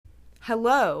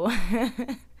Hello.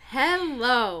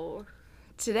 Hello.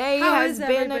 Today How has is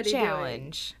been a everybody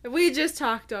challenge. doing? We just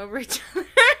talked over each other.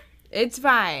 It's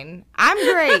fine. I'm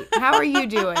great. How are you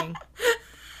doing?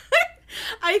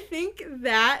 I think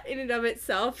that in and of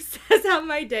itself says how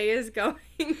my day is going.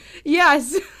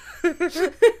 Yes.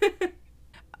 But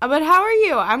how are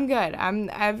you? I'm good.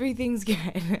 Everything's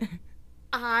good.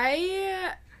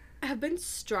 I have been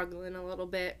struggling a little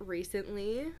bit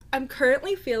recently. I'm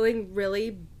currently feeling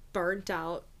really burnt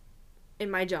out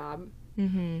in my job.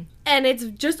 Mm-hmm. And it's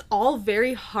just all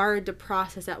very hard to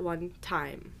process at one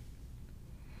time.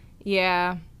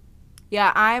 Yeah.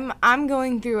 Yeah, I'm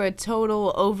going through a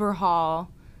total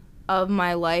overhaul of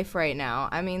my life right now.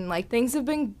 I mean, like, things have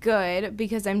been good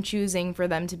because I'm choosing for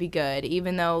them to be good,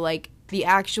 even though, like, the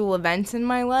actual events in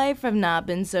my life have not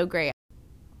been so great.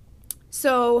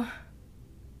 So,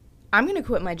 I'm going to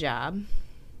quit my job.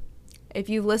 If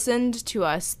you've listened to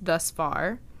us thus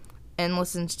far and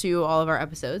listened to all of our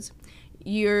episodes,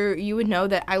 you would know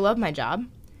that I love my job.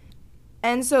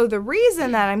 And so the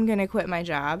reason that I'm going to quit my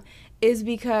job is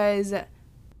because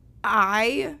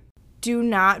I do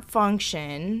not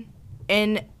function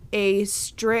in a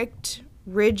strict,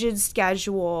 rigid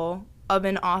schedule of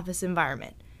an office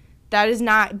environment. That is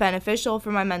not beneficial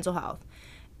for my mental health.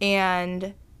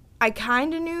 And I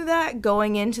kind of knew that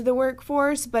going into the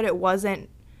workforce, but it wasn't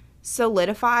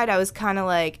solidified. I was kind of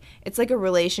like, it's like a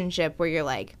relationship where you're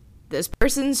like, this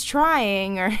person's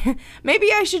trying, or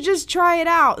maybe I should just try it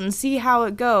out and see how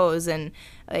it goes. And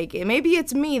like, maybe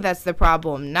it's me that's the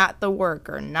problem, not the work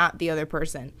or not the other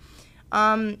person.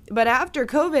 But after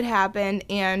COVID happened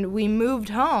and we moved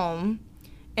home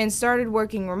and started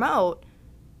working remote,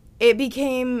 it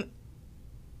became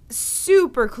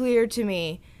super clear to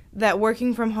me that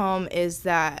working from home is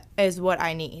what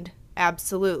I need.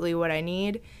 Absolutely what I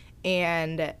need.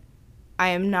 And I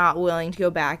am not willing to go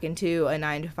back into a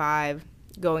 9-to-5,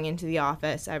 going into the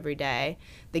office every day.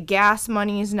 The gas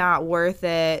money is not worth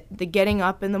it. The getting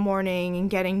up in the morning and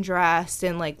getting dressed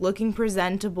and like looking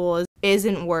presentable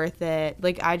isn't worth it.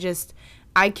 Like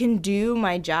I can do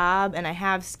my job and I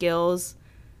have skills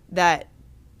that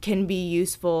can be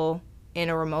useful in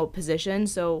a remote position.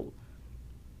 So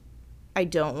I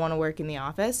don't want to work in the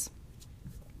office.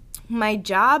 My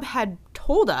job had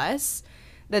told us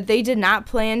that they did not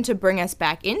plan to bring us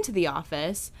back into the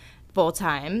office full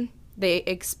time. They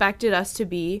expected us to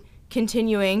be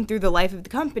continuing through the life of the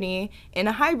company in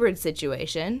a hybrid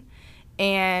situation,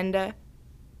 and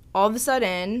all of a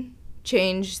sudden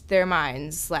changed their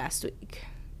minds last week.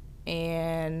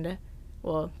 And,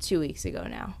 well, 2 weeks ago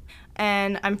now.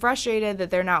 And I'm frustrated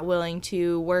that they're not willing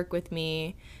to work with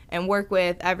me and work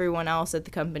with everyone else at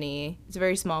the company. It's a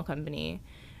very small company,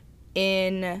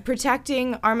 in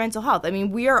protecting our mental health. I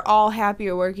mean, we are all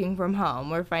happier working from home.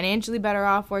 We're financially better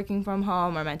off working from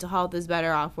home. Our mental health is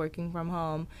better off working from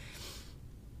home.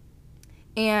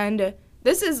 And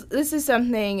this is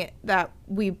something that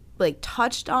we like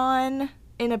touched on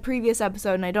in a previous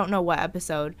episode, and I don't know what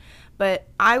episode, but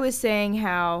I was saying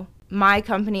how my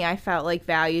company, I felt like,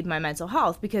 valued my mental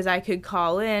health because I could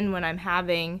call in when I'm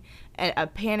having a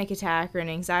panic attack or an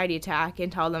anxiety attack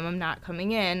and tell them I'm not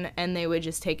coming in, and they would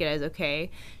just take it as, okay,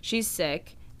 she's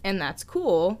sick, and that's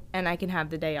cool, and I can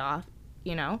have the day off,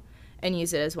 and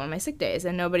use it as one of my sick days,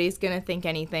 and nobody's going to think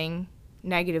anything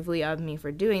negatively of me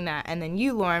for doing that. And then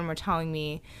you, Lauren, were telling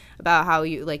me about how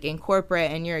you, like, in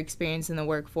corporate and your experience in the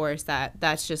workforce,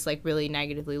 that's just, like, really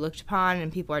negatively looked upon,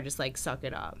 and people are just like, suck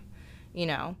it up,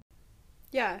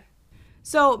 Yeah.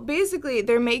 So basically,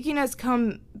 they're making us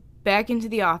come back into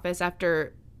the office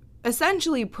after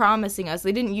essentially promising us.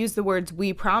 They didn't use the words,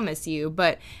 we promise you,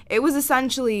 but it was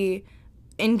essentially,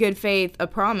 in good faith, a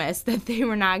promise that they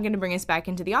were not going to bring us back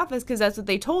into the office because that's what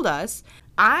they told us.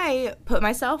 I put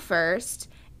myself first,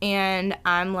 and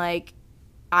I'm like,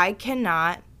 I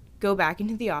cannot go back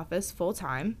into the office full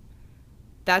time.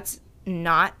 That's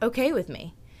not okay with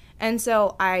me. And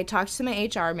so I talked to my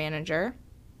HR manager,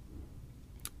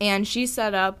 and she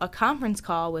set up a conference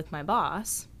call with my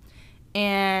boss.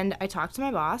 And I talked to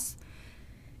my boss,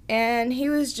 and he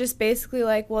was just basically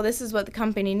like, well, this is what the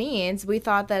company needs. We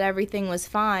thought that everything was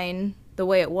fine the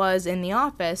way it was in the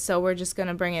office, so we're just going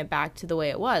to bring it back to the way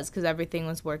it was because everything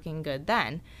was working good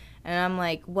then. And I'm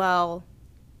like, well,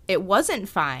 it wasn't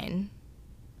fine.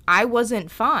 I wasn't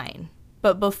fine.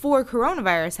 But before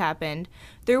coronavirus happened,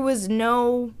 there was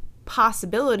no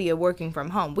possibility of working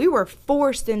from home. We were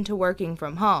forced into working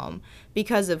from home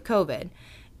because of COVID.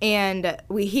 And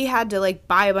he had to like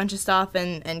buy a bunch of stuff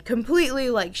and completely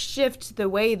like shift the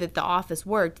way that the office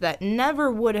worked that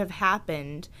never would have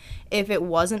happened if it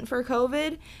wasn't for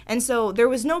COVID. And so there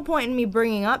was no point in me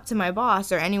bringing up to my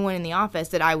boss or anyone in the office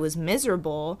that I was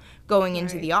miserable going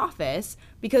into the office,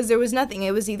 because there was nothing.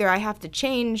 It was either I have to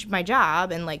change my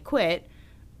job and like quit,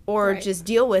 or just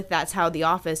deal with that's how the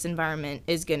office environment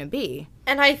is going to be.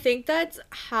 And I think that's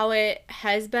how it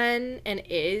has been and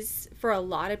is for a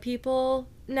lot of people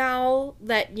now,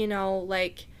 that, you know,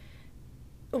 like,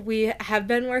 we have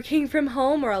been working from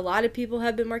home, or a lot of people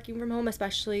have been working from home,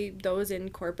 especially those in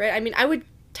corporate. I mean, I would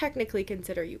technically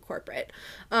consider you corporate.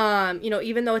 You know,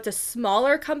 even though it's a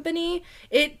smaller company,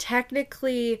 it's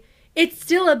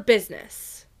still a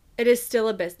business. It is still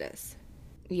a business.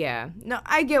 Yeah, no,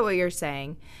 I get what you're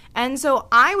saying. And so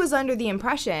I was under the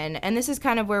impression, and this is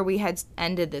kind of where we had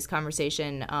ended this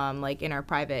conversation, like in our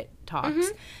private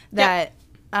talks, that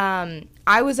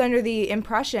I was under the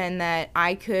impression that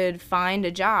I could find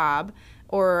a job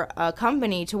or a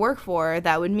company to work for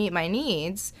that would meet my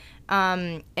needs,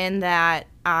 and that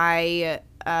I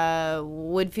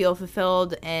would feel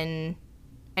fulfilled and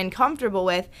comfortable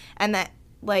with, and that,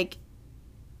 like,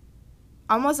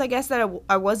 almost, I guess, that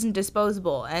I wasn't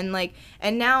disposable. And like,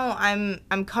 and now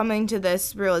I'm coming to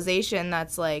this realization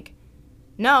that's like,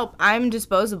 nope, I'm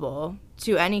disposable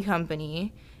to any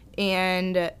company,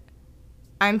 and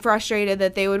I'm frustrated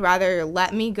that they would rather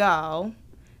let me go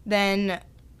than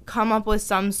come up with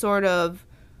some sort of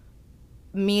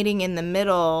meeting in the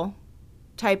middle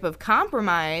type of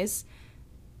compromise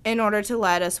in order to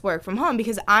let us work from home,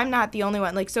 because I'm not the only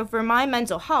one. Like, so for my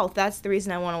mental health, that's the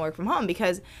reason I want to work from home,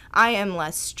 because I am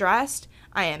less stressed,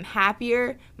 I am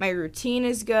happier, my routine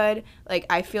is good, like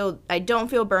I don't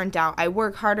feel burnt out. I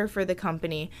work harder for the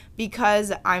company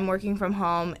because I'm working from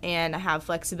home and I have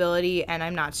flexibility and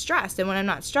I'm not stressed. And when I'm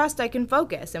not stressed, I can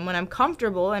focus. And when I'm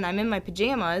comfortable and I'm in my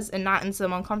pajamas and not in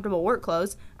some uncomfortable work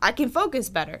clothes, I can focus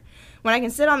better. When I can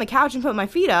sit on the couch and put my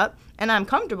feet up and I'm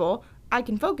comfortable, I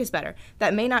can focus better.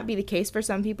 That may not be the case for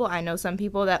some people. I know some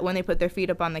people that when they put their feet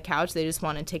up on the couch, they just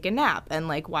want to take a nap and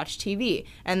like watch TV,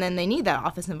 and then they need that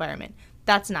office environment.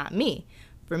 That's not me.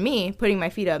 For me, putting my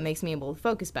feet up makes me able to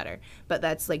focus better, but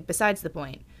that's like besides the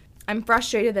point. I'm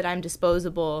frustrated that I'm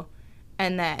disposable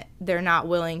and that they're not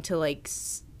willing to like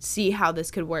see how this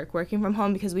could work working from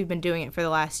home, because we've been doing it for the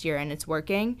last year and it's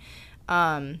working.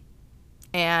 And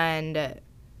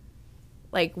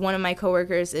like one of my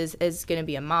coworkers is going to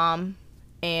be a mom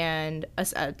and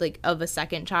like of a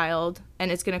second child,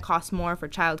 and it's going to cost more for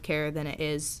childcare than it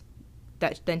is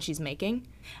than she's making.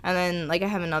 And then like I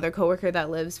have another coworker that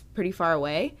lives pretty far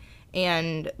away,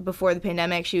 and before the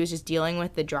pandemic she was just dealing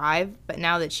with the drive, but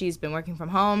now that she's been working from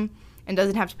home and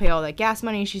doesn't have to pay all that gas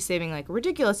money, she's saving like a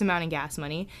ridiculous amount of gas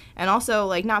money, and also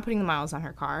like not putting the miles on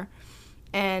her car.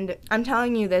 And I'm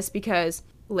telling you this because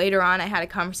later on I had a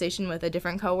conversation with a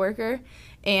different coworker,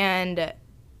 and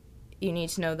you need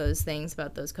to know those things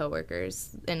about those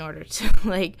coworkers in order to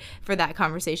like for that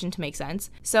conversation to make sense.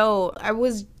 So I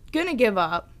was gonna give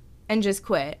up and just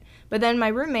quit, but then my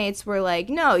roommates were like,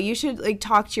 no, you should like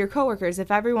talk to your coworkers.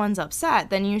 If everyone's upset,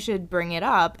 then you should bring it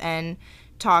up and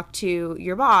talk to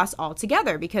your boss all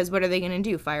together, because what are they gonna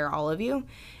do, fire all of you?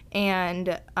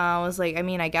 And I was like, I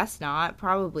mean, I guess not.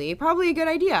 Probably a good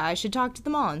idea. I should talk to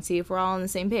them all and see if we're all on the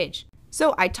same page.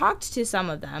 So I talked to some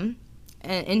of them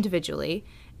individually,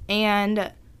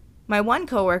 and my one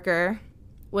coworker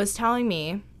was telling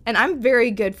me, and I'm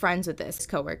very good friends with this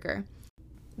coworker.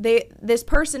 This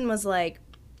person was like,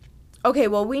 okay,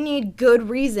 well, we need good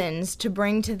reasons to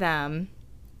bring to them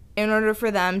in order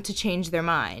for them to change their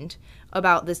mind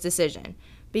about this decision,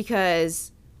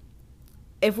 because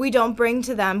if we don't bring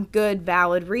to them good,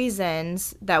 valid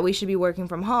reasons that we should be working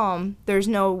from home, there's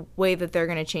no way that they're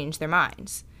going to change their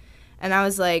minds. And I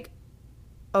was like,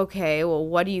 okay, well,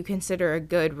 what do you consider a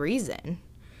good reason?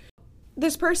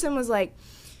 This person was like,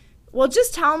 well,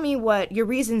 just tell me what your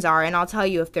reasons are and I'll tell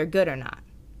you if they're good or not.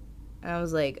 And I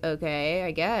was like, okay,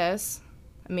 I guess.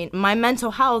 I mean, my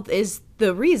mental health is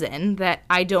the reason that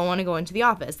I don't want to go into the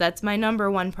office. That's my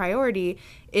number one priority,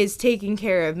 is taking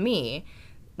care of me.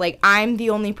 Like, I'm the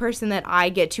only person that I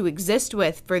get to exist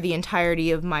with for the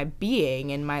entirety of my being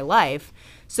in my life.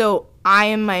 So I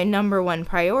am my number one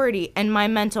priority, and my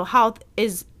mental health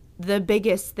is the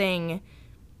biggest thing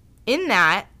in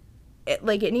that. It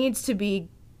needs to be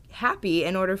happy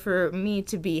in order for me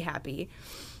to be happy.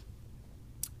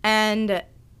 And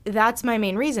that's my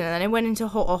main reason. And then I went into a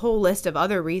whole list of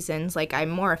other reasons, like I'm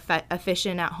more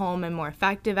efficient at home and more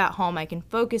effective at home. I can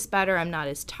focus better. I'm not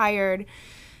as tired.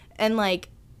 And like,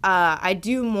 I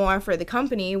do more for the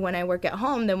company when I work at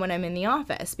home than when I'm in the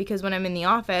office, because when I'm in the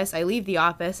office, I leave the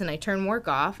office and I turn work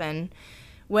off, and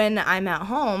when I'm at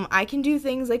home, I can do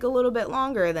things like a little bit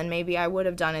longer than maybe I would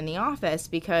have done in the office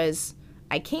because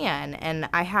I can and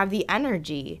I have the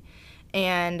energy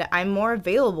and I'm more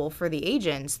available for the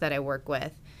agents that I work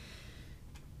with.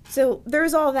 So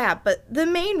there's all that, but the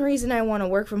main reason I want to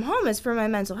work from home is for my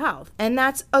mental health, and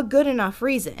that's a good enough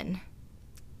reason.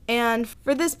 And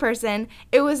for this person,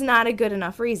 it was not a good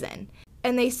enough reason.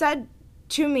 And they said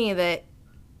to me that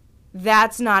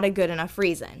that's not a good enough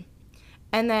reason.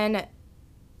 And then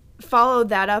followed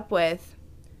that up with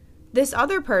this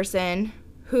other person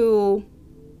who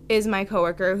is my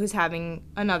coworker who's having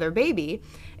another baby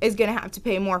is going to have to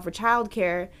pay more for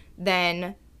childcare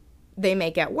than they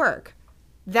make at work.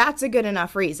 That's a good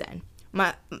enough reason.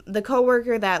 The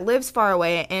coworker that lives far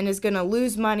away and is going to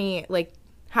lose money, like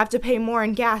have to pay more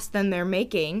in gas than they're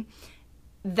making,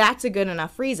 that's a good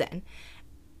enough reason.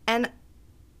 And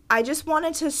I just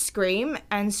wanted to scream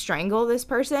and strangle this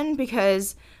person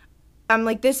because I'm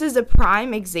like, this is a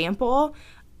prime example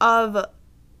of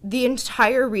the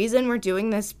entire reason we're doing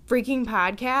this freaking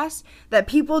podcast, that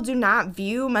people do not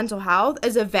view mental health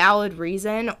as a valid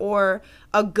reason or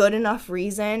a good enough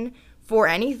reason for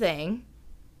anything.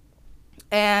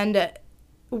 And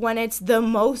when it's the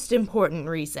most important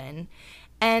reason.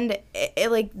 And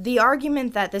like the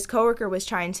argument that this coworker was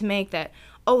trying to make that,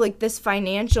 oh, like this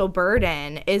financial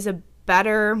burden is a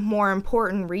better, more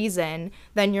important reason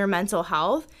than your mental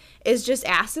health is just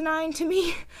asinine to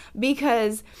me.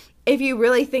 Because if you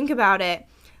really think about it,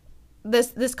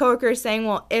 this coworker is saying,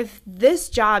 well, if this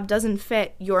job doesn't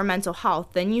fit your mental health,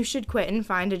 then you should quit and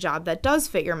find a job that does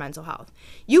fit your mental health.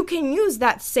 You can use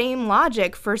that same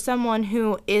logic for someone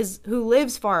who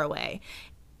lives far away.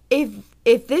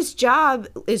 If this job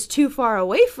is too far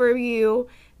away for you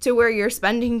to where you're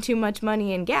spending too much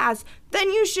money in gas, then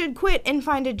you should quit and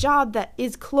find a job that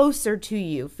is closer to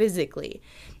you physically.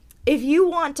 If you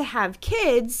want to have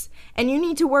kids and you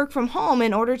need to work from home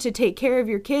in order to take care of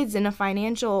your kids in a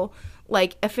financially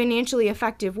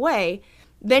effective way,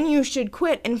 then you should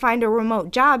quit and find a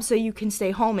remote job so you can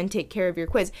stay home and take care of your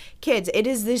kids. It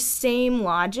is the same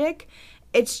logic.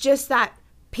 It's just that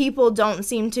people don't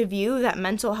seem to view that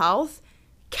mental health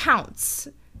counts.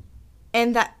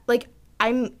 And that, like,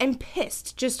 I'm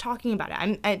pissed just talking about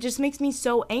it. It just makes me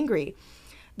so angry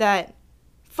that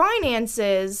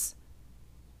finances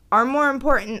are more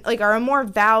important, like are a more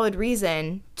valid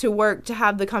reason to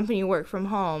have the company work from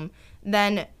home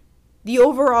than the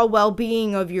overall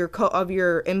well-being of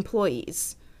your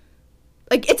employees.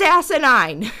 Like, it's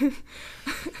asinine.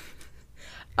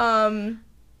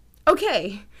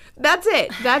 Okay, that's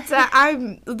it.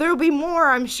 There'll be more,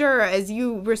 I'm sure, as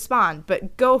you respond,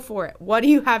 but go for it. What do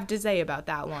you have to say about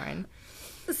that, Lauren?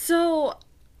 So,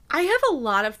 I have a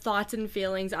lot of thoughts and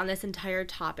feelings on this entire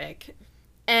topic,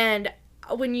 and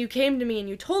when you came to me and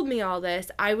you told me all this,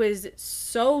 I was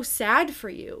so sad for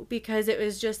you, because it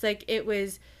was just like,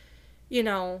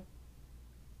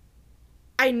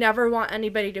 I never want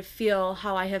anybody to feel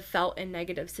how I have felt in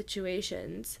negative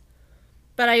situations.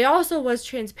 But I also was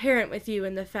transparent with you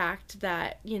in the fact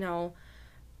that,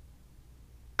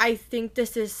 I think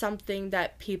this is something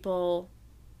that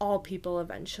all people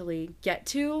eventually get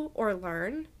to or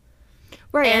learn.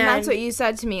 Right, and that's what you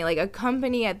said to me. Like, a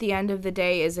company at the end of the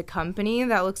day is a company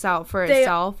that looks out for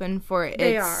itself and for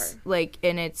its, like,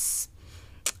 in its,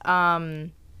 I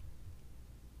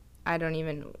don't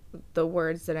even, the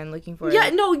words that I'm looking for. Yeah,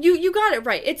 no, you got it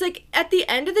right. It's like, at the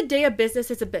end of the day, a business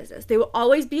is a business. They will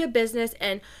always be a business,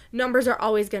 and numbers are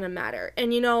always going to matter.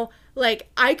 And, like,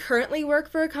 I currently work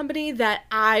for a company that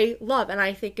I love and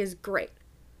I think is great.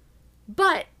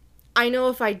 But I know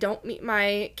if I don't meet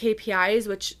my KPIs,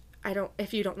 which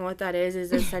if you don't know what that is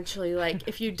essentially like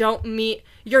if you don't meet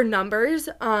your numbers,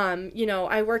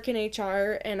 I work in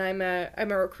HR and I'm a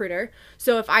recruiter.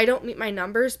 So if I don't meet my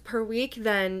numbers per week,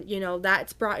 then,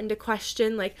 that's brought into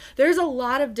question. Like, there's a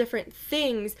lot of different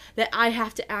things that I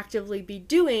have to actively be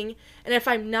doing. And if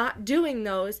I'm not doing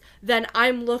those, then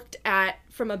I'm looked at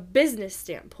from a business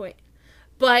standpoint.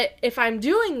 But if I'm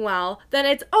doing well, then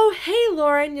it's, oh, hey,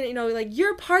 Lauren, like,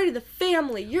 you're part of the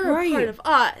family. You're a part of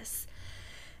us.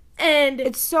 And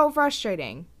it's so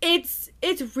frustrating. It's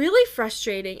really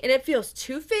frustrating, and it feels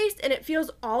two-faced, and it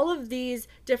feels all of these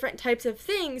different types of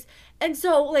things. And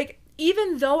so, like,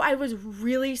 even though I was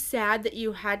really sad that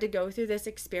you had to go through this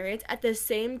experience, at the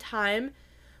same time,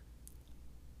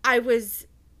 I was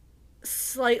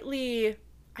slightly,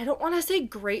 I don't want to say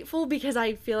grateful because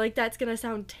I feel like that's going to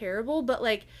sound terrible, but,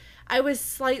 like, I was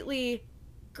slightly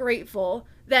grateful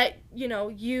that,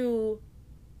 you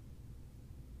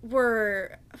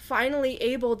were finally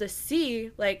able to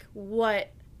see like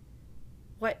what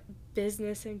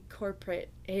business and corporate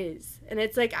is. And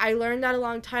it's like I learned that a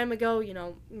long time ago. You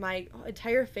know, my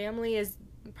entire family is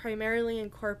primarily in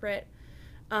corporate.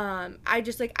 I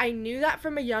just like I knew that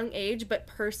from a young age, but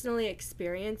personally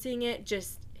experiencing it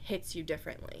just hits you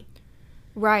differently.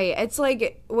 Right. It's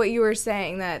like what you were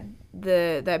saying, that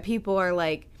that people are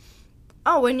like,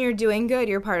 oh, when you're doing good,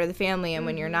 you're part of the family, and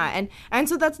when you're not. And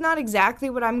so that's not exactly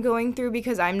what I'm going through,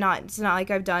 because it's not like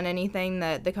I've done anything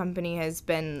that the company has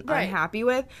been unhappy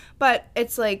with. But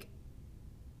it's like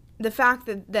the fact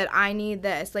that I need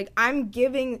this. Like, I'm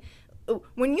giving,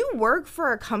 when you work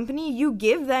for a company, you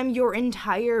give them your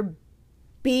entire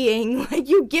being. Like,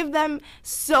 you give them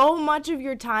so much of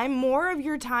your time, more of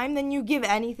your time than you give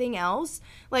anything else,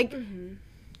 like,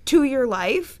 to your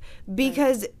life,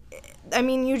 because I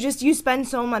mean, you spend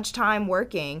so much time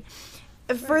working.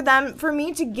 For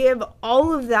me to give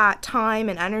all of that time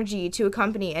and energy to a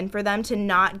company, and for them to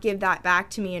not give that back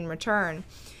to me in return,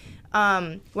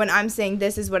 when I'm saying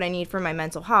this is what I need for my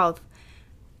mental health,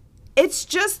 it's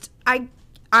just I'm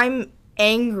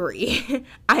angry.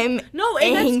 That's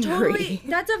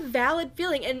a valid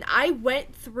feeling. And I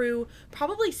went through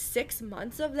probably 6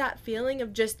 months of that feeling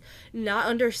of just not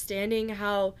understanding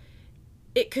how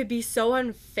it could be so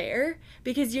unfair,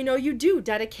 because, you know, you do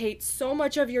dedicate so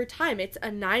much of your time. It's a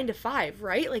 9 to 5,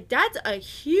 right? Like, that's a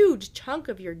huge chunk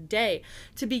of your day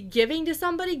to be giving to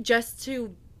somebody just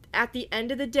to, at the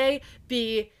end of the day,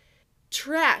 be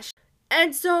trash.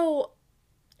 And so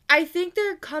I think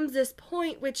there comes this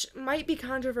point, which might be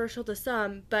controversial to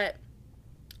some, but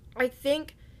I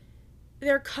think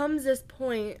there comes this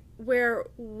point where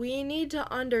we need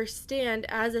to understand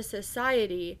as a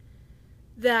society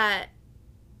that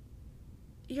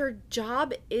your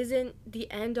job isn't the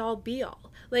end all be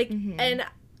all. Like, and,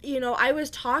 you know, I was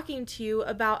talking to you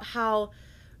about how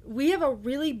we have a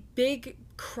really big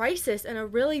crisis and a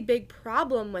really big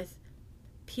problem with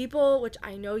people, which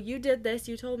I know you did this,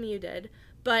 you told me you did,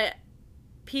 but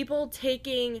people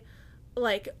taking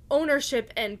like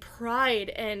ownership and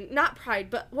pride, and not pride,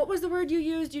 but what was the word you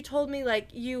used? You told me like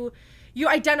you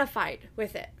identified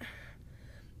with it.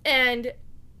 And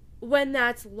when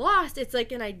that's lost, it's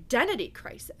like an identity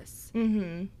crisis.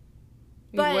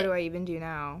 But what do I even do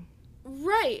now?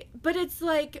 Right. But it's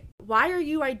like, why are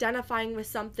you identifying with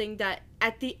something that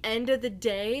at the end of the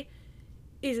day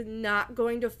is not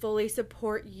going to fully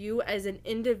support you as an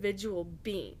individual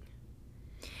being?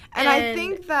 And I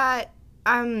think that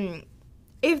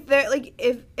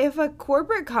if a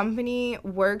corporate company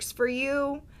works for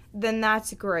you, then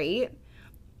that's great.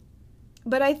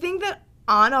 But I think that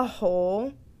on a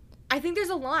whole, I think there's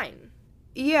a line.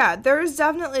 Yeah, there's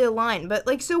definitely a line. But,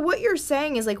 like, so what you're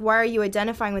saying is, like, why are you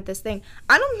identifying with this thing?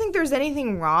 I don't think there's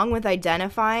anything wrong with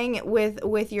identifying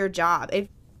with your job.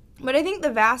 But I think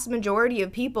the vast majority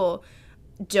of people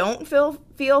don't feel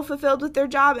fulfilled with their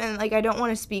job. And, like, I don't want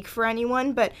to speak for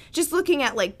anyone, but just looking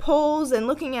at, like, polls and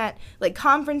looking at, like,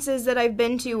 conferences that I've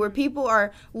been to where people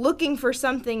are looking for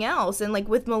something else, and, like,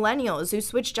 with millennials who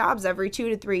switch jobs every 2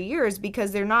 to 3 years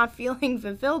because they're not feeling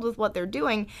fulfilled with what they're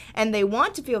doing and they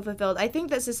want to feel fulfilled. I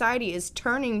think that society is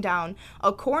turning down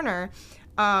a corner,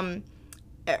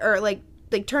 or like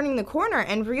turning the corner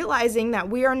and realizing that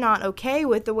we are not okay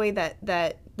with the way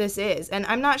that this is. And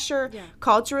I'm not sure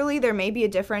culturally there may be a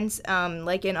difference,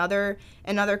 like in other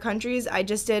countries. I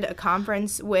just did a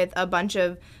conference with a bunch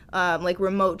of like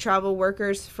remote travel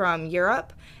workers from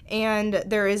Europe, and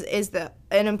there is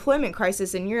an employment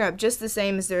crisis in Europe just the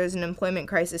same as there is an employment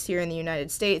crisis here in the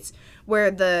United States,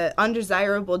 where the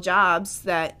undesirable jobs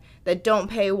that don't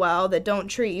pay well, that don't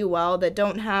treat you well, that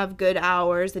don't have good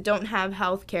hours, that don't have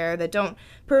health care, that don't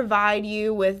provide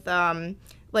you with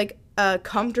like a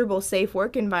comfortable, safe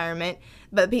work environment,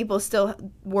 but people still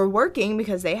were working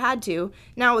because they had to.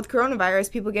 Now with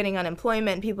coronavirus, people getting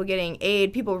unemployment, people getting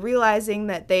aid, people realizing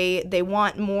that they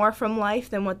want more from life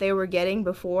than what they were getting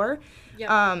before.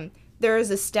 Yep. There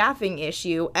is a staffing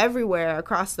issue everywhere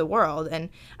across the world, and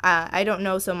I don't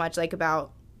know so much like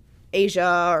about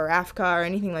Asia or Africa or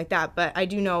anything like that, but I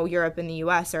do know Europe and the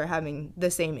US are having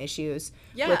the same issues.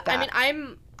 Yeah, with that. I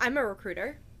mean, I'm a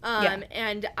recruiter.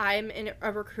 And I'm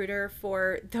a recruiter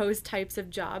for those types of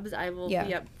jobs. I will be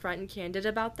upfront and candid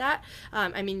about that.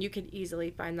 I mean, you could easily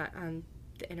find that on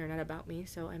the internet about me,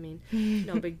 so I mean,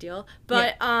 no big deal.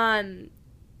 But I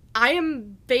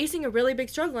am facing a really big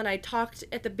struggle, and I talked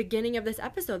at the beginning of this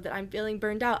episode that I'm feeling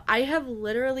burned out. I have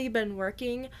literally been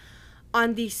working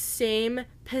on the same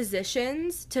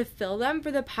positions to fill them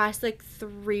for the past like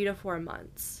 3 to 4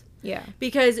 months. Yeah.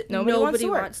 Because nobody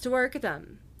wants to work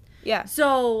them. Yeah.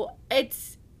 So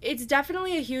it's it's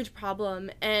definitely a huge problem.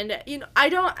 And, I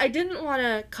didn't want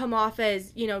to come off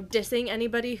as, dissing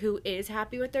anybody who is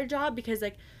happy with their job, because,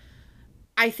 like,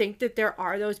 I think that there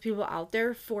are those people out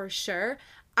there for sure.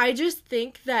 I just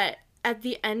think that at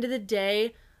the end of the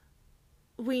day,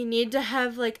 we need to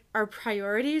have, like, our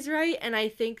priorities right. And I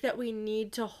think that we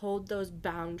need to hold those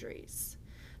boundaries.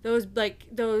 Those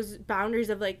boundaries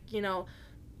of, like,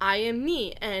 I am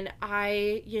me, and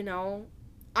I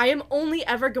am only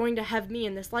ever going to have me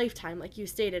in this lifetime, like you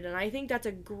stated. And I think that's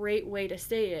a great way to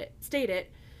state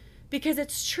it, because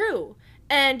it's true.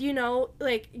 And,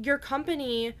 like, your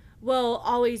company will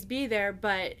always be there,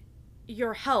 but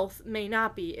your health may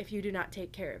not be if you do not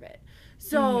take care of it.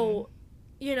 So,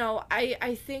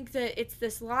 I think that it's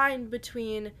this line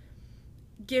between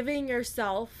giving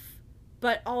yourself,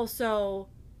 but also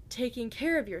taking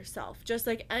care of yourself, just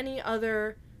like any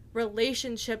other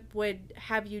relationship would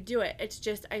have you do it. It's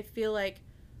just, I feel like,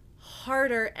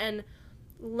 harder and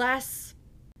less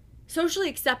socially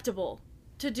acceptable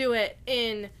to do it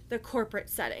in the corporate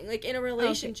setting. Like, in a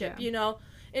relationship,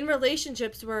 in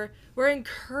relationships, we're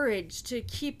encouraged to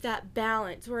keep that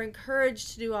balance. We're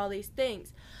encouraged to do all these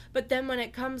things. But then when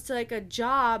it comes to, like, a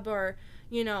job or,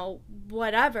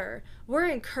 whatever, we're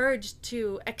encouraged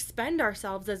to expend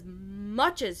ourselves as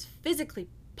much as physically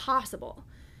possible.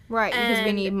 Right, because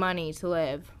we need money to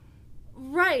live.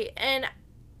 Right, and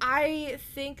I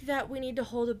think that we need to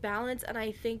hold a balance, and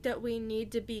I think that we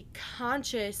need to be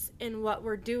conscious in what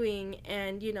we're doing,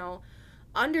 and,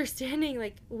 understanding,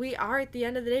 like, we are, at the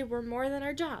end of the day, we're more than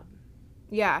our job.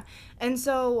 Yeah, and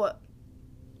so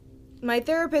my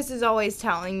therapist is always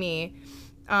telling me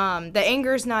that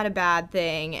anger is not a bad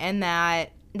thing, and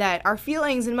that our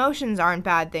feelings and emotions aren't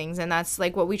bad things, and that's,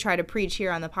 like, what we try to preach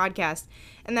here on the podcast,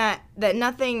 and that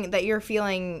nothing that you're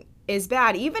feeling is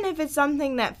bad, even if it's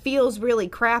something that feels really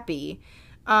crappy.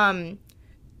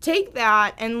 Take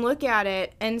that and look at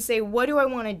it and say, what do I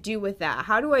want to do with that?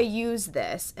 How do I use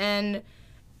this? And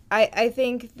I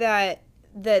think that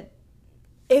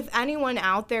if anyone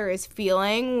out there is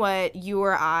feeling what you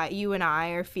and I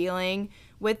are feeling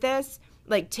with this,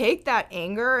 like, take that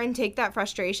anger and take that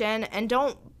frustration and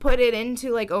don't put it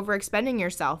into, like, overexpending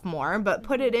yourself more, but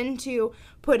put it into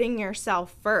putting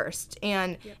yourself first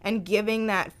and giving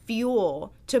that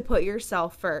fuel to put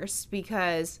yourself first,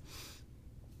 because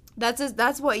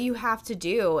that's what you have to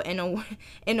do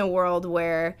in a world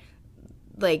where,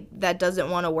 like, that doesn't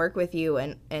want to work with you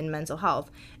in mental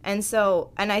health. And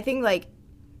so, and I think, like,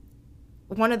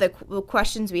 one of the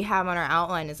questions we have on our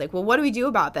outline is, like, well, what do we do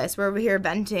about this? We're over here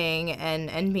venting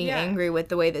and being angry with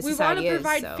the way that society is. We want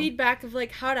to provide feedback of,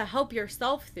 like, how to help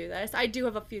yourself through this. I do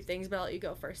have a few things, but I'll let you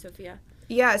go first, Sophia.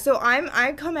 Yeah, so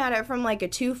I come at it from, like, a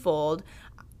twofold.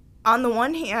 On the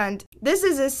one hand, this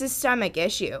is a systemic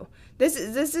issue. This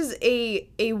is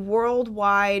a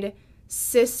worldwide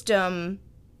system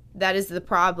that is the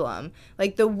problem.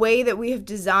 Like, the way that we have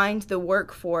designed the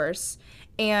workforce,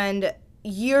 and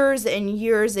years and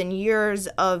years and years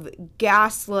of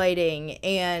gaslighting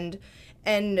and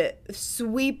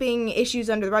sweeping issues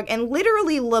under the rug and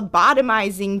literally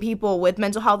lobotomizing people with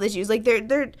mental health issues. Like,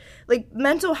 they're like,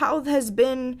 mental health has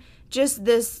been just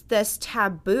this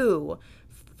taboo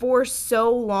for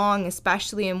so long,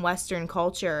 especially in Western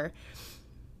culture,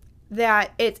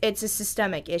 that it's a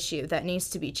systemic issue that needs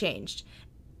to be changed.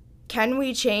 Can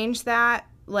we change that,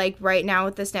 like, right now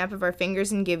with the snap of our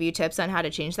fingers, and give you tips on how to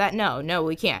change that? No,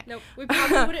 we can't. Nope, we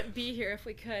probably wouldn't be here if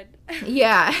we could.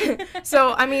 Yeah.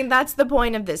 So, I mean, that's the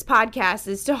point of this podcast,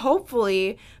 is to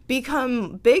hopefully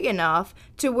become big enough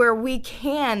to where we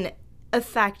can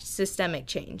affect systemic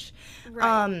change.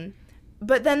 Right.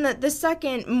 But then the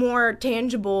second, more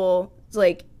tangible,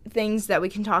 like, things that we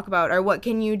can talk about are, what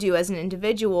can you do as an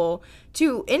individual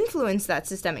to influence that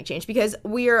systemic change? Because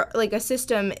we are, like, a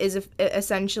system is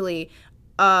essentially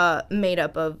made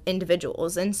up of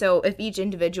individuals. And so if each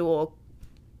individual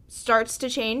starts to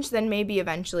change, then maybe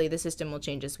eventually the system will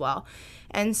change as well.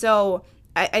 And so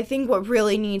I think what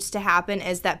really needs to happen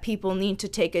is that people need to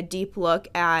take a deep look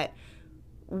at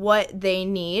what they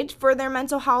need for their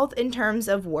mental health in terms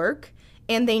of work,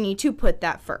 and they need to put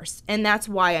that first. And that's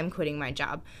why I'm quitting my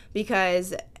job,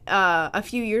 because a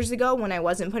few years ago, when I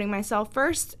wasn't putting myself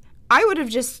first, I would have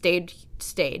just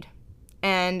stayed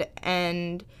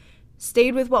and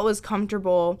stayed with what was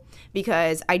comfortable,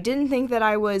 because I didn't think that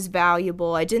I was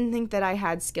valuable. I didn't think that I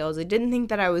had skills. I didn't think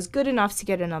that I was good enough to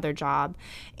get another job,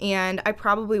 and I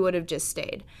probably would have just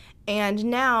stayed. And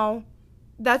now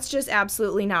that's just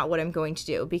absolutely not what I'm going to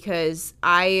do, because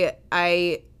I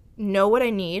know what I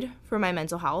need for my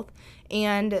mental health,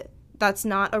 and that's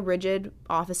not a rigid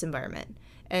office environment.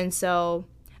 And so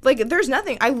Like, there's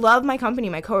nothing. I love my company.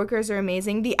 My coworkers are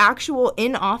amazing. The actual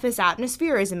in-office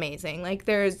atmosphere is amazing. Like,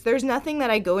 there's nothing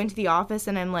that I go into the office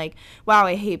and I'm like, wow,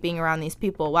 I hate being around these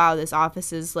people. Wow, this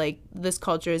office is like, this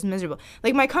culture is miserable.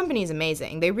 Like, my company is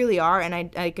amazing. They really are, and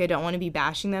I don't want to be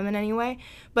bashing them in any way,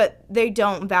 but they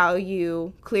don't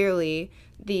value, clearly,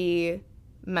 the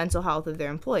mental health of their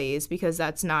employees, because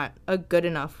that's not a good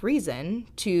enough reason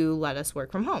to let us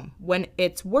work from home when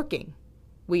it's working.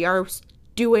 We are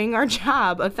doing our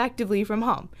job effectively from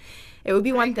home. It would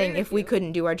be one thing if we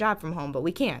couldn't do our job from home, but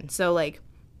we can. So, like,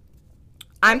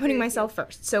 I'm putting myself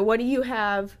first. So what do you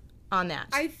have on that?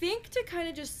 I think to kind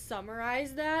of just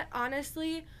summarize that,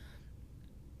 honestly,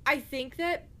 I think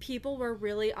that people were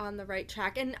really on the right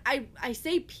track. And I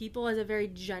say people as a very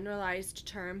generalized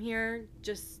term here,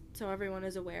 just so everyone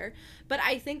is aware. But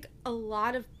I think a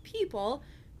lot of people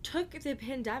took the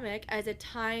pandemic as a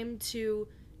time to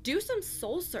do some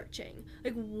soul searching.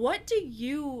 Like, what do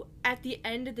you, at the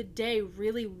end of the day,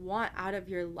 really want out of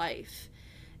your life?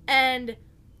 And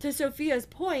to Sophia's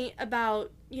point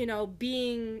about,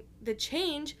 being the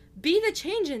change, be the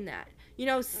change in that.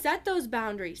 Set those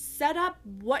boundaries. Set up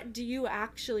what do you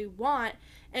actually want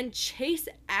and chase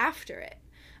after it.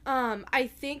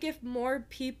 I think if more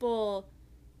people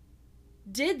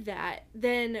did that,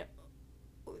 then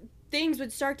things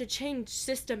would start to change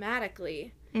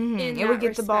systematically. Mm-hmm. It would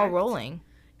get the ball rolling.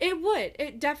 It would.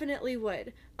 It definitely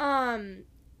would. And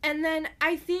then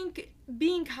I think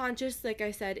being conscious, like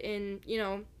I said, in,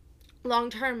 long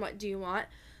term, what do you want?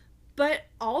 But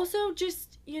also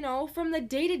just, from the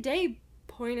day-to-day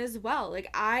point as well. Like,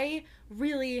 I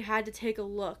really had to take a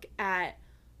look at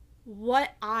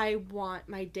what I want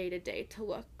my day-to-day to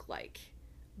look like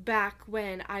back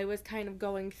when I was kind of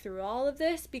going through all of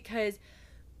this, because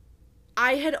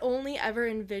I had only ever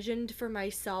envisioned for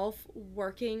myself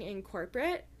working in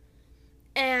corporate,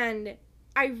 and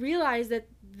I realized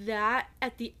that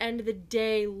at the end of the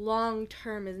day, long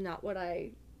term is not what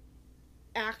I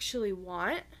actually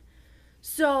want.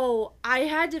 So I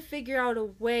had to figure out a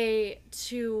way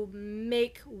to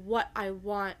make what I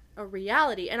want a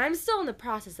reality, and I'm still in the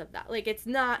process of that. Like, it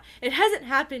hasn't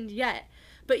happened yet,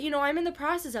 but I'm in the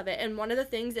process of it. And one of the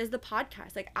things is the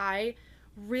podcast. Like, I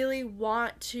really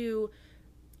want to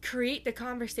create the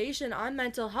conversation on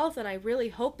mental health, and I really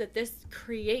hope that this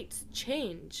creates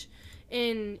change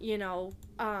in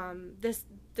this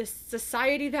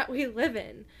society that we live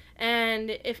in.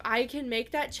 And if I can make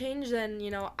that change, then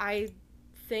I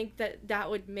think that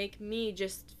would make me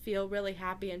just feel really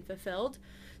happy and fulfilled.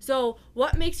 So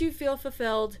what makes you feel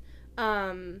fulfilled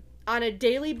on a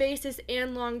daily basis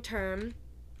and long term?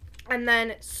 And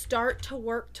then start to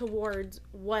work towards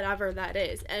whatever that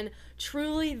is. And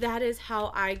truly, that is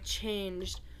how I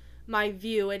changed my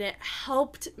view. And it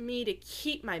helped me to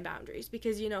keep my boundaries.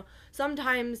 Because,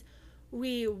 sometimes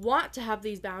we want to have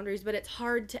these boundaries, but it's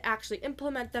hard to actually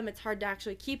implement them. It's hard to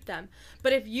actually keep them.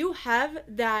 But if you have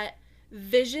that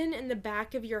vision in the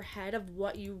back of your head of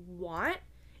what you want,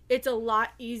 it's a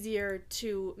lot easier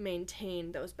to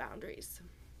maintain those boundaries.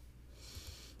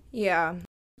 Yeah.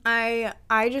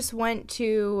 I just went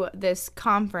to this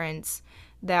conference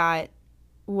that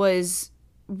was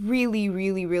really,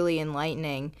 really, really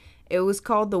enlightening. It was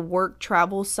called the Work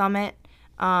Travel Summit.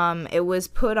 It was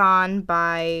put on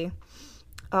by,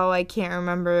 I can't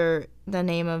remember the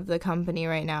name of the company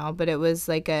right now, but it was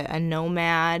like a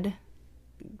nomad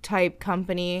type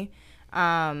company.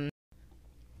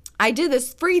 I did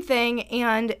this free thing,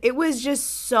 and it was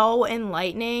just so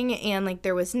enlightening, and like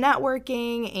there was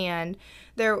networking, and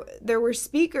there were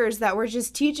speakers that were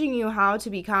just teaching you how to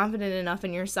be confident enough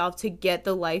in yourself to get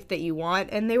the life that you want.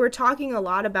 And they were talking a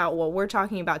lot about what we're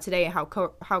talking about today, how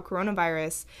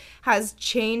coronavirus has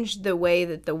changed the way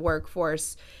that the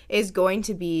workforce is going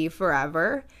to be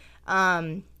forever.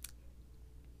 I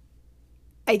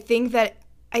think that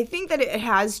it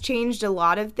has changed a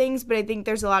lot of things, but I think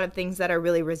there's a lot of things that are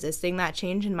really resisting that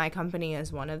change, and my company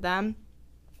is one of them.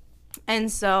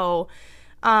 And so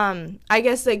I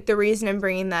guess like the reason I'm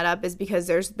bringing that up is because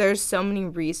there's so many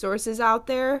resources out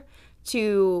there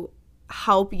to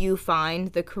help you find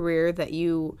the career that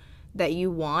you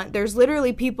want. There's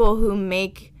literally people who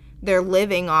make their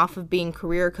living off of being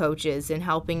career coaches and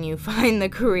helping you find the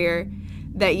career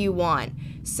that you want.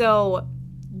 So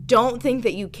don't think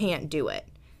that you can't do it,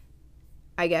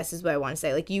 I guess is what I want to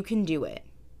say. Like, you can do it.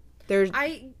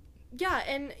 Yeah,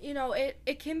 and,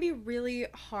 it can be really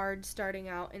hard starting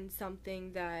out in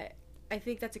something that, I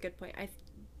think that's a good point.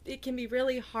 It can be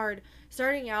really hard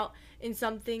starting out in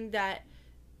something that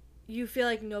you feel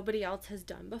like nobody else has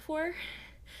done before.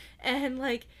 And,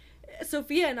 like,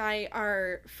 Sophia and I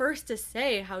are first to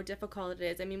say how difficult it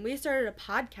is. I mean, we started a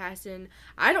podcast, and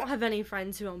I don't have any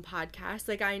friends who own podcasts.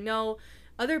 Like, I know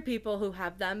other people who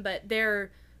have them, but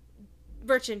they're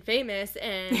rich and famous,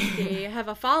 and they have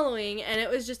a following, and it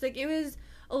was just like, it was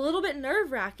a little bit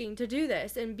nerve-wracking to do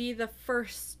this and be the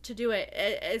first to do it,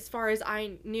 as far as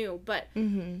I knew. But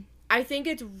I think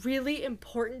it's really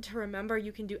important to remember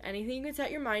you can do anything you can set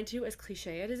your mind to, as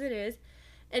cliche as it is.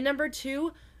 And number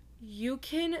two, you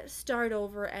can start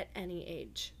over at any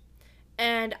age.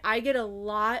 And I get a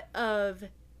lot of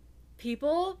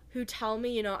people who tell me,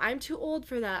 you know, I'm too old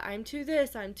for that. I'm too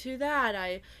this, I'm too that.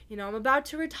 I'm about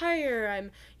to retire.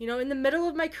 I'm, in the middle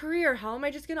of my career. How am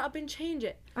I just going to up and change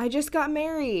it? I just got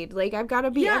married. Like, I've got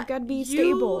to be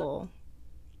stable.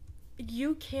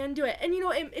 You can do it. And,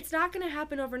 it's not going to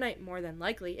happen overnight, more than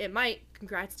likely. It might.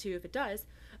 Congrats to you if it does.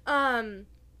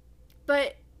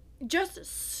 But just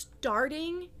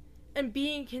starting and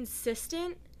being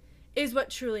consistent is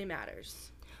what truly matters.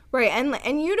 Right,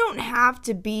 and you don't have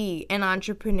to be an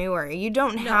entrepreneur. You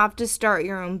don't have to start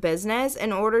your own business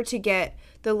in order to get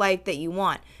the life that you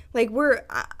want. Like,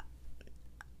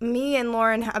 me and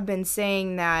Lauren have been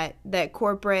saying that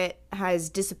corporate has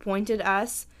disappointed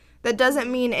us. That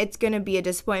doesn't mean it's going to be a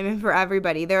disappointment for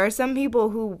everybody. There are some people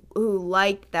who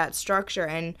like that structure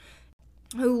and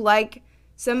who like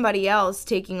somebody else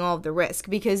taking all of the risk,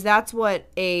 because that's what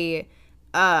an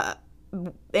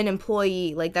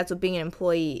employee, like, that's what being an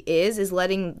employee is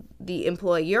letting the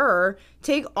employer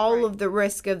take all of the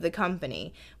risk of the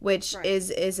company, which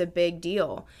is a big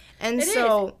deal. And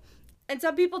so and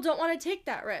some people don't want to take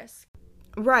that risk.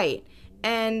 Right.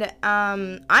 And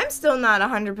I'm still not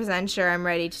 100% sure I'm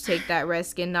ready to take that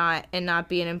risk and not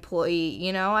be an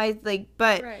employee,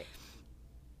 but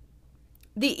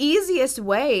the easiest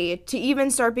way to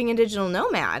even start being a digital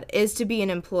nomad is to be an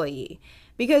employee,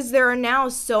 because there are now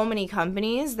so many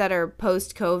companies that are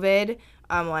post-COVID.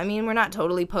 We're not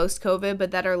totally post-COVID,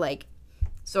 but that are like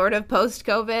sort of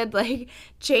post-COVID, like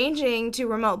changing to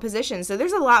remote positions. So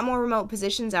there's a lot more remote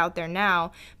positions out there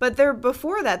now, but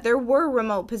before that there were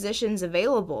remote positions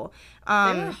available. They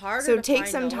were harder to take find,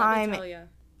 some though, time. let me tell you.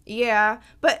 Yeah,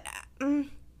 but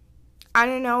I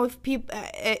don't know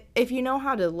if you know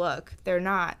how to look, they're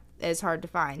not as hard to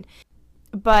find.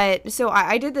 But so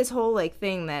I did this whole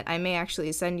thing that I may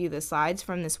actually send you the slides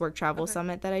from this work travel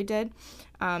summit that I did.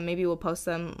 Maybe we'll post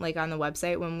them on the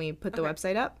website when we put the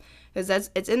website up,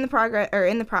 because it's in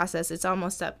the process. It's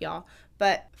almost up, y'all.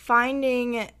 But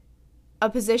finding a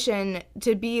position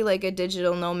to be like a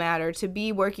digital nomad or to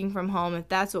be working from home, if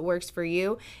that's what works for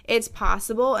you, it's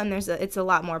possible, and it's a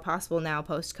lot more possible now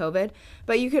post-COVID.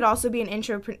 But you could also be an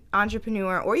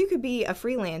entrepreneur, or you could be a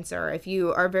freelancer if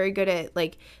you are very good at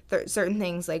certain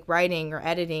things like writing or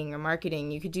editing or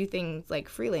marketing. You could do things like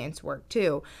freelance work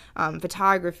too,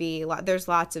 photography. There's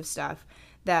lots of stuff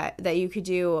that you could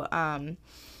do,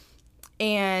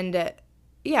 and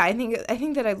yeah, I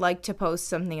think that I'd like to post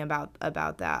something about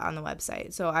that on the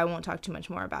website, so I won't talk too much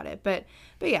more about it. But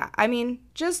yeah,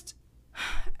 just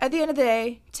at the end of the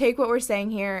day, take what we're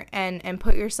saying here and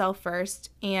put yourself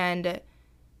first, and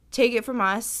take it from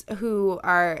us who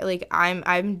are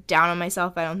I'm down on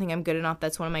myself. I don't think I'm good enough.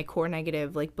 That's one of my core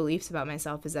negative beliefs about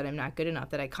myself, is that I'm not good enough,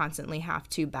 that I constantly have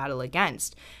to battle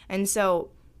against. And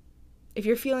so if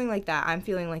you're feeling like that, I'm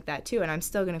feeling like that too, and I'm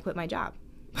still going to quit my job.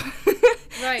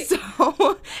 Right.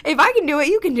 So if I can do it,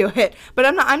 you can do it. But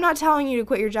I'm not telling you to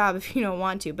quit your job if you don't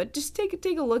want to. But just take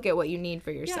a look at what you need for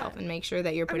yourself, and make sure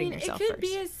that you're putting yourself first. It could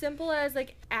be as simple as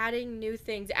adding new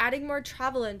things, adding more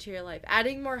travel into your life,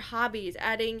 adding more hobbies,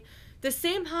 adding the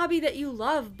same hobby that you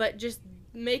love, but just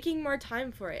making more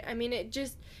time for it. I mean, it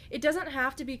doesn't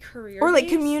have to be career-based. Or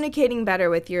communicating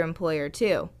better with your employer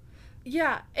too.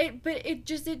 Yeah,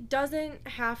 it doesn't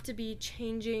have to be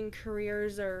changing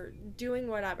careers or doing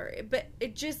whatever. But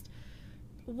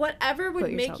whatever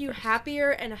would make you happier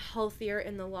and healthier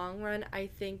in the long run, I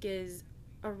think is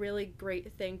a really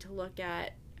great thing to look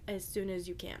at as soon as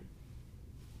you can.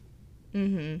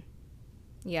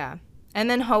 Yeah. And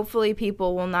then hopefully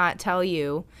people will not tell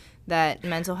you that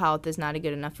mental health is not a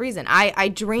good enough reason. I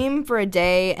dream for a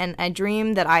day, and I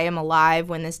dream that I am alive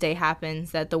when this day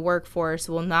happens, that the workforce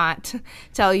will not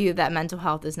tell you that mental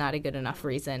health is not a good enough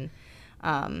reason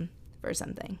for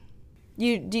something. Do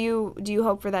you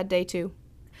hope for that day too?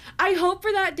 I hope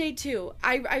for that day too.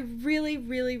 I really,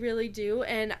 really, really do,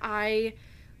 and I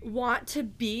want to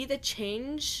be the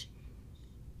change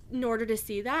in order to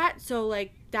see that. So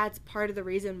that's part of the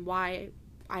reason why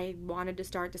I wanted to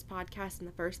start this podcast in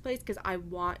the first place, because I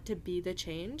want to be the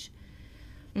change.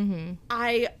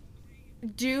 I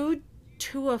do,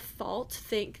 to a fault,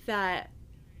 think that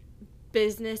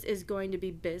business is going to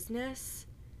be business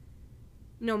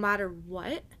no matter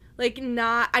what. Like,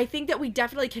 not, I think that we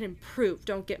definitely can improve,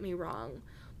 don't get me wrong,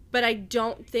 but I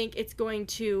don't think it's going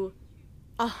to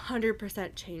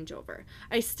 100% change over.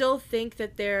 I still think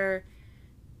that there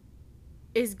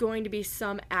is going to be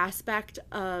some aspect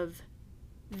of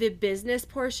the business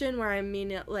portion where, I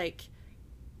mean, like,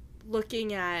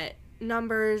 looking at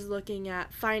numbers, looking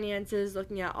at finances,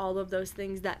 looking at all of those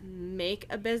things that make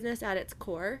a business at its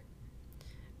core.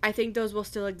 I think those will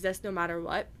still exist no matter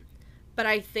what. But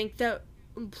I think that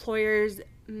employers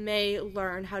may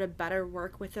learn how to better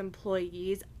work with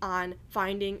employees on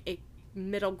finding a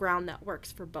middle ground that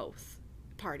works for both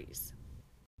parties.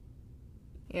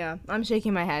 Yeah, I'm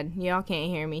shaking my head. Y'all can't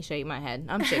hear me shake my head.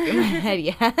 I'm shaking my head,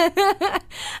 yeah.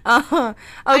 Okay,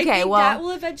 I think well, that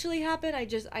will eventually happen. I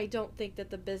don't think that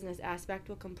the business aspect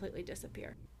will completely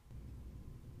disappear.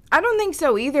 I don't think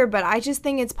so either, but I just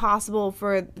think it's possible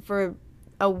for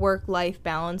a work-life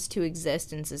balance to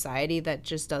exist in society that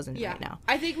just doesn't right now.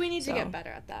 I think we need to get better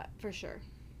at that, for sure.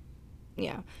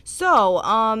 Yeah. So,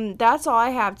 that's all I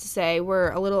have to say.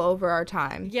 We're a little over our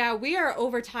time. Yeah, we are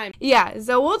over time. Yeah,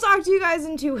 so we'll talk to you guys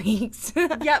in 2 weeks.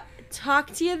 Yep.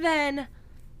 Talk to you then.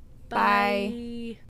 Bye.